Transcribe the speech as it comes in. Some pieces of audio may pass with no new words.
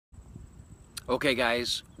Okay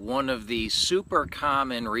guys, one of the super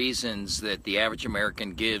common reasons that the average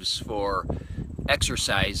American gives for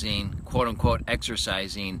exercising, quote-unquote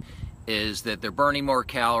exercising, is that they're burning more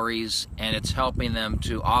calories and it's helping them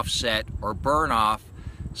to offset or burn off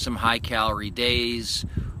some high-calorie days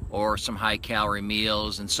or some high-calorie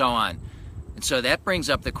meals and so on. And so that brings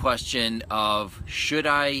up the question of, should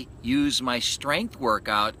I use my strength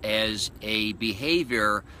workout as a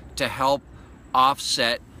behavior to help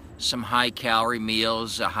offset some high-calorie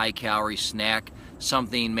meals, a high-calorie snack,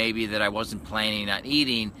 something maybe that I wasn't planning on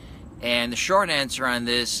eating? And the short answer on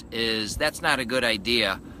this is that's not a good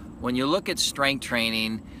idea. When you look at strength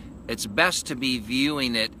training, it's best to be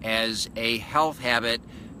viewing it as a health habit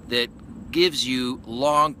that gives you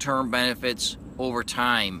long-term benefits over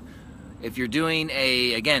time. If you're doing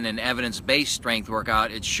an evidence-based strength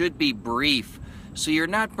workout, it should be brief, so you're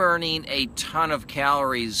not burning a ton of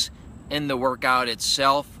calories in the workout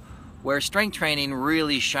itself. Where strength training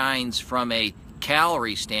really shines from a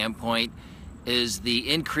calorie standpoint is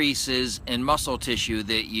the increases in muscle tissue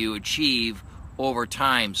that you achieve over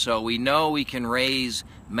time. So we know we can raise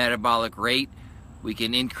metabolic rate, we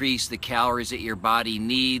can increase the calories that your body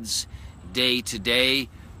needs day to day,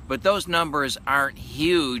 but those numbers aren't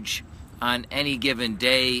huge on any given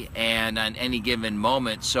day and on any given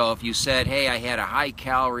moment. So if you said, hey, I had a high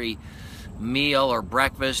calorie meal or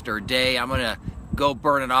breakfast or day, I'm gonna go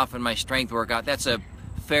burn it off in my strength workout, that's a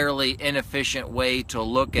fairly inefficient way to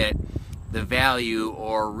look at the value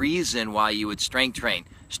or reason why you would strength train.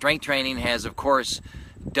 Strength training has, of course,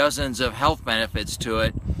 dozens of health benefits to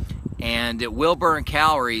it, and it will burn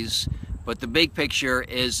calories, but the big picture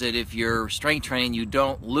is that if you're strength training, you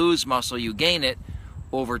don't lose muscle, you gain it.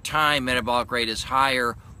 Over time, metabolic rate is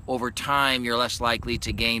higher. Over time, you're less likely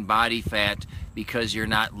to gain body fat because you're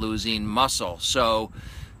not losing muscle. So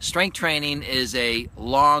strength training is a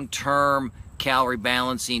long-term calorie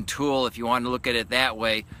balancing tool if you want to look at it that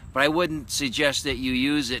way, but I wouldn't suggest that you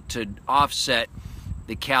use it to offset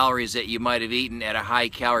the calories that you might have eaten at a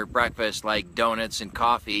high-calorie breakfast like donuts and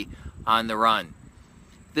coffee on the run.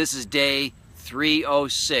 This is day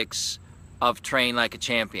 306 of Train Like a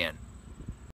Champion.